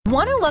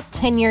Want to look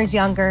 10 years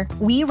younger?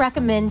 We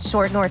recommend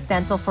Short North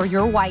Dental for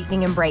your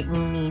whitening and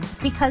brightening needs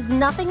because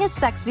nothing is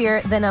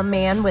sexier than a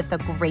man with a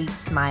great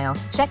smile.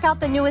 Check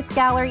out the newest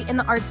gallery in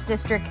the Arts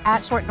District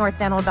at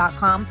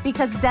shortnorthdental.com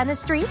because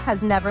dentistry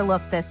has never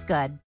looked this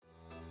good.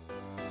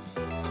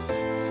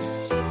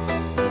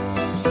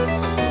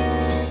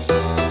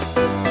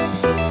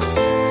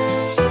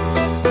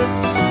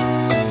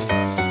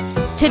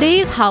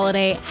 Today's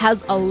holiday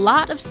has a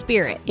lot of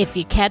spirit, if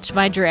you catch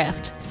my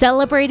drift,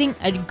 celebrating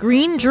a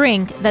green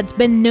drink that's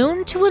been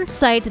known to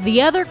incite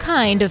the other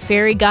kind of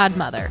fairy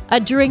godmother, a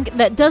drink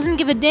that doesn't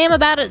give a damn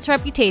about its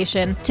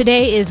reputation.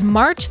 Today is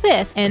March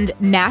 5th and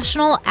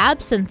National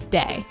Absinthe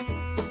Day.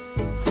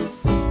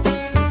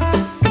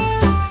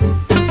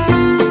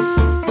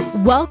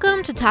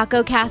 Welcome to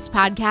Taco Cast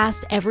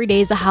Podcast, Every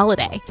Day's a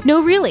Holiday.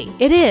 No, really,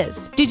 it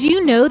is. Did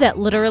you know that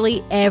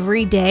literally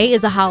every day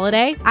is a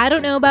holiday? I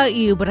don't know about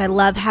you, but I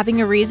love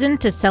having a reason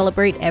to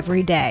celebrate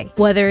every day.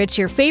 Whether it's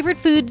your favorite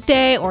foods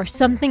day or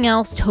something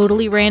else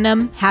totally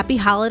random, happy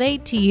holiday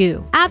to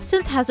you.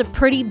 Absinthe has a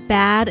pretty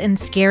bad and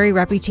scary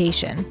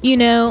reputation. You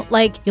know,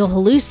 like you'll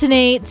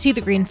hallucinate, see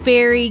the green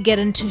fairy, get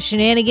into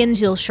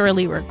shenanigans you'll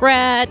surely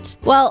regret.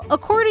 Well,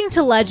 according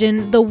to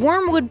legend, the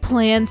wormwood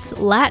plant's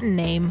Latin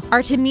name,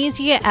 Artemisia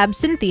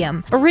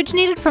absinthium,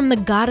 originated from the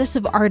goddess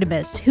of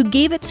Artemis, who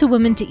gave it to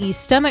women to ease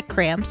stomach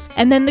cramps,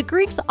 and then the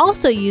Greeks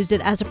also used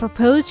it as a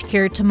proposed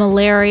cure to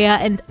malaria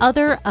and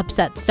other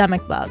upset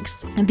stomach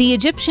bugs. The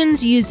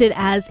Egyptians used it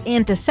as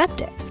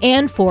antiseptic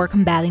and for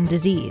combating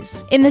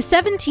disease. In the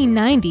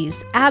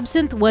 1790s,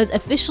 absinthe was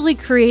officially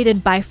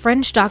created by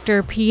French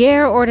doctor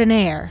Pierre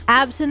Ordinaire.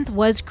 Absinthe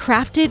was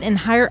crafted in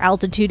higher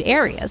altitude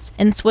areas,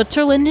 in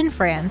Switzerland and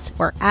France,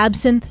 where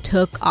absinthe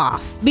took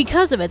off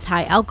because of its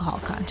high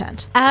alcohol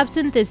content.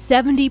 Absinthe is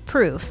 70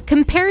 proof,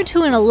 compared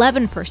to an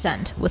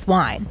 11% with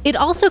wine. It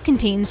also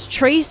contains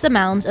trace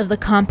amounts of the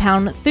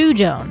compound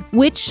thujone,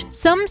 which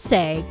some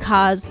say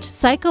caused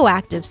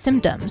psychoactive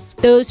symptoms.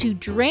 Those who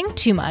drank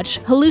too much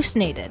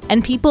hallucinated,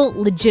 and people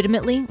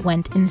legitimately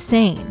went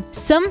insane.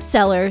 Some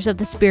sellers of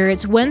the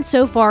spirits went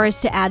so far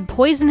as to add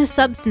poisonous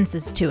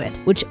substances to it,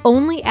 which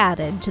only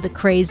added to the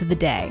craze of the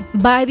day.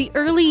 By the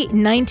early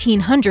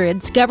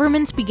 1900s,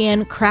 governments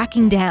began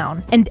cracking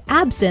down, and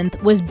absinthe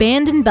was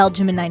banned in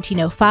Belgium in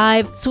 1905,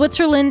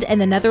 Switzerland and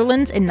the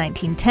Netherlands in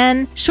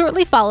 1910,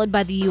 shortly followed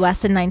by the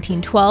US in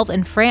 1912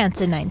 and France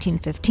in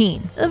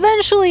 1915.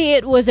 Eventually,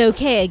 it was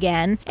okay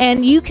again,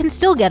 and you can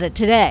still get it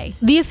today.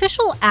 The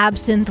official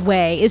absinthe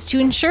way is to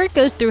ensure it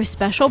goes through a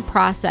special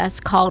process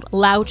called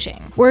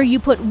louching, where you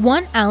put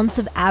 1 ounce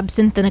of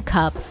absinthe in a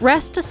cup,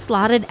 rest a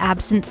slotted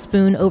absinthe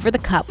spoon over the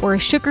cup where a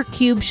sugar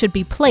cube should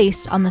be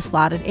placed on the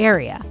slotted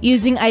area.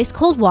 Using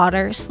ice-cold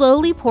water,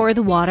 slowly pour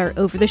the water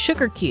over the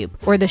sugar cube,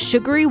 where the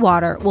sugary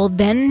water will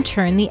then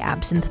turn the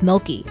absinthe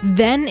milky.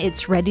 Then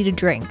it's ready to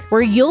drink,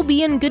 where you'll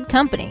be in good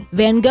company.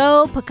 Van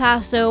Gogh,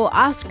 Picasso,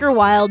 Oscar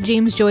Wilde,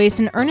 James Joyce,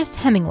 and Ernest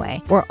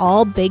Hemingway were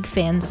all big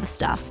fans of the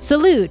stuff.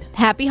 Salute!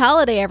 Happy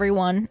holiday,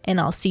 everyone, and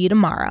I'll see you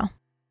tomorrow.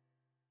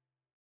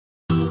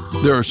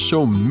 There are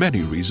so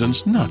many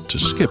reasons not to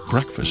skip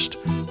breakfast.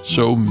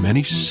 So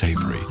many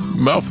savory,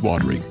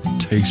 mouth-watering,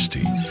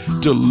 tasty,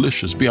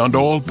 delicious beyond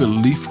all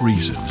belief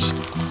reasons.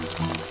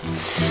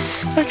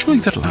 Actually,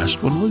 that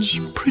last one was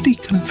pretty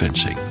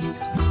convincing.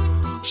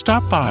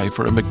 Stop by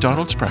for a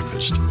McDonald's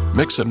breakfast.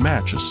 Mix and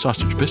match a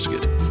sausage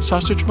biscuit,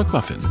 sausage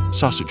McMuffin,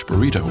 sausage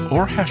burrito,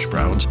 or hash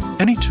browns,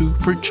 any two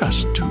for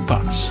just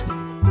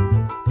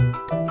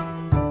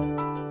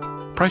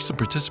 $2. Price and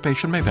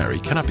participation may vary,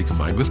 cannot be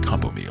combined with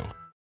combo meal.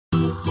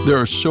 There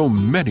are so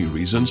many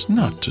reasons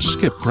not to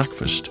skip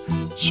breakfast.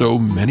 So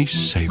many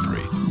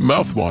savory,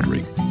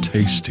 mouth-watering,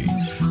 tasty,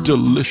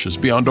 delicious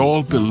beyond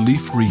all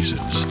belief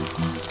reasons.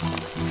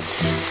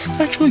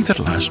 Actually, that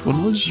last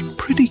one was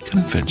pretty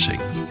convincing.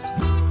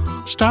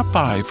 Stop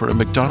by for a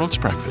McDonald's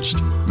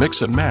breakfast.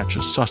 Mix and match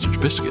a sausage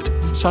biscuit,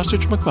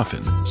 sausage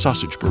McMuffin,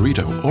 sausage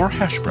burrito, or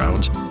hash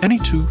browns, any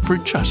two for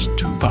just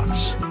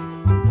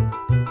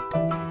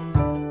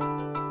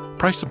 $2.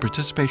 Price and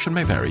participation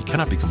may vary,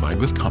 cannot be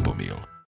combined with combo meal.